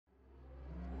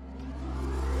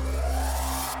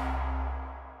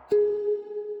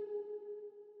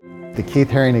The Keith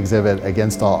Haring exhibit,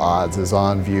 Against All Odds, is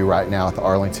on view right now at the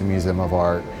Arlington Museum of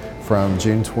Art from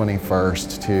June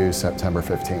 21st to September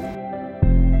 15th.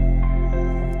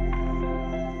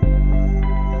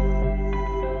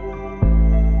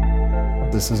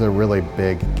 This is a really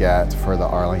big get for the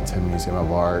Arlington Museum of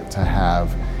Art to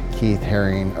have Keith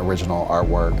Haring original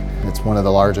artwork. It's one of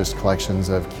the largest collections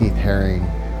of Keith Haring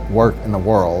work in the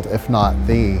world, if not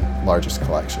the largest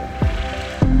collection.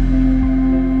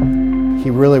 He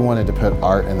really wanted to put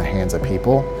art in the hands of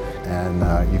people,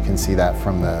 and you can see that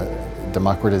from the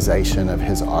democratization of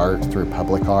his art through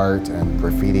public art and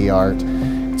graffiti art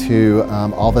to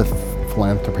all the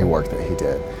philanthropy work that he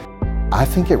did. I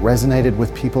think it resonated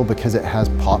with people because it has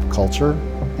pop culture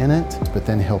in it, but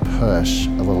then he'll push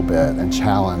a little bit and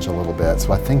challenge a little bit.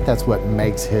 So I think that's what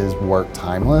makes his work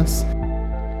timeless.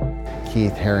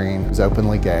 Keith Haring was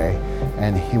openly gay,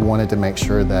 and he wanted to make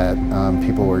sure that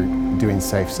people were doing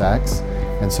safe sex,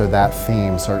 and so that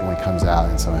theme certainly comes out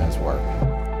in some of his work.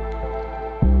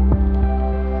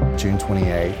 June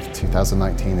 28th,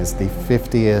 2019 is the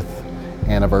 50th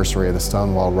anniversary of the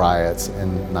Stonewall riots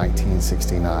in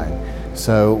 1969.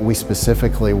 So we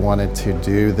specifically wanted to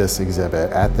do this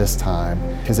exhibit at this time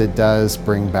because it does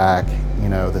bring back,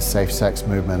 the safe sex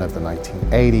movement of the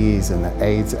 1980s and the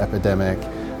AIDS epidemic,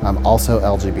 also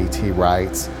LGBT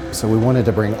rights. So we wanted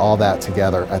to bring all that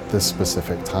together at this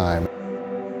specific time.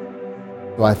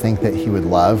 So I think that he would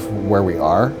love where we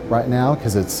are right now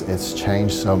because it's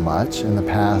changed so much in the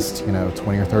past, 20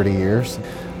 or 30 years,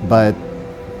 but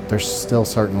there's still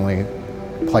certainly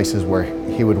places where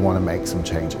he would want to make some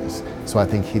changes. So I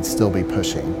think he'd still be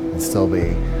pushing and still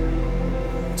be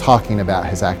talking about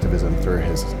his activism through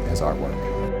his artwork.